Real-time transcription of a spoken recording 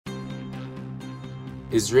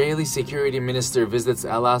Israeli Security Minister visits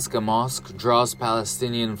Al-Aqsa Mosque, draws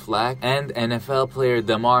Palestinian flag, and NFL player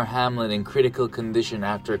Damar Hamlin in critical condition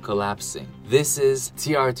after collapsing. This is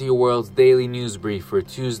TRT World's daily news brief for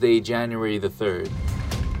Tuesday, January the 3rd.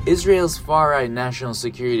 Israel's far-right National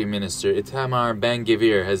Security Minister Itamar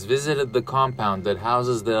Ben-Gvir has visited the compound that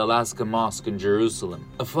houses the Al-Aqsa Mosque in Jerusalem,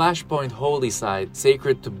 a flashpoint holy site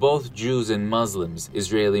sacred to both Jews and Muslims,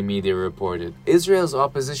 Israeli media reported. Israel's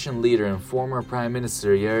opposition leader and former Prime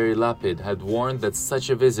Minister Yair Lapid had warned that such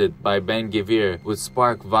a visit by Ben-Gvir would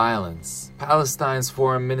spark violence. Palestine's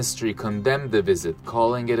foreign ministry condemned the visit,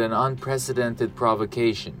 calling it an unprecedented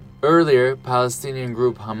provocation. Earlier, Palestinian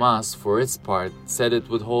group Hamas, for its part, said it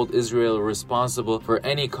would hold Israel responsible for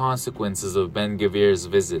any consequences of Ben-Gvir's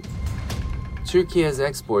visit. Turkey's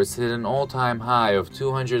exports hit an all-time high of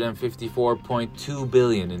 254.2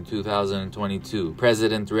 billion in 2022,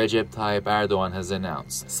 President Recep Tayyip Erdogan has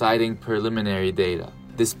announced, citing preliminary data.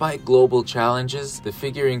 Despite global challenges, the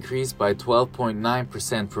figure increased by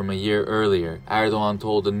 12.9% from a year earlier, Erdogan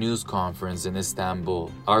told a news conference in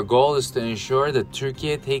Istanbul. Our goal is to ensure that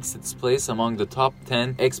Turkey takes its place among the top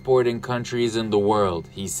 10 exporting countries in the world,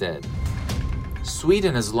 he said.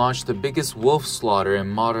 Sweden has launched the biggest wolf slaughter in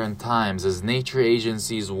modern times as nature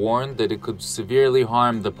agencies warned that it could severely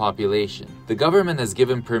harm the population. The government has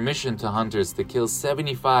given permission to hunters to kill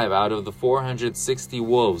 75 out of the 460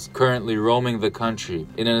 wolves currently roaming the country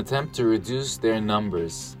in an attempt to reduce their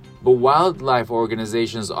numbers. But wildlife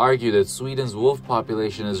organizations argue that Sweden's wolf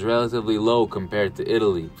population is relatively low compared to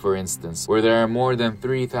Italy, for instance, where there are more than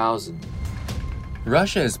 3,000.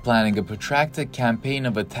 Russia is planning a protracted campaign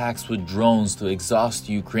of attacks with drones to exhaust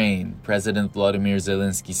Ukraine, President Volodymyr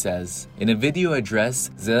Zelensky says. In a video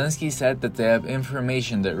address, Zelensky said that they have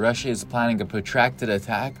information that Russia is planning a protracted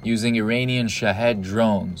attack using Iranian Shahed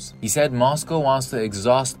drones. He said Moscow wants to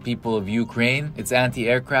exhaust people of Ukraine, its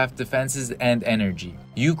anti-aircraft defenses, and energy.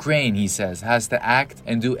 Ukraine, he says, has to act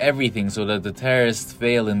and do everything so that the terrorists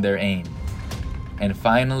fail in their aim. And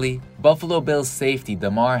finally, Buffalo Bills safety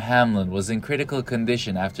Damar Hamlin was in critical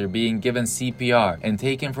condition after being given CPR and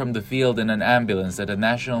taken from the field in an ambulance at a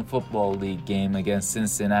National Football League game against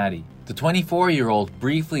Cincinnati. The 24-year-old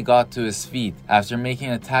briefly got to his feet after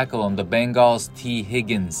making a tackle on the Bengals' T.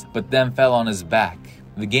 Higgins, but then fell on his back.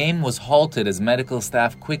 The game was halted as medical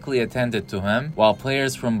staff quickly attended to him, while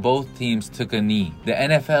players from both teams took a knee. The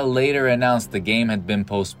NFL later announced the game had been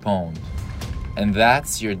postponed. And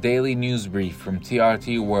that's your daily news brief from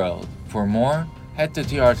TRT World. For more, head to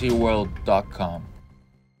trtworld.com.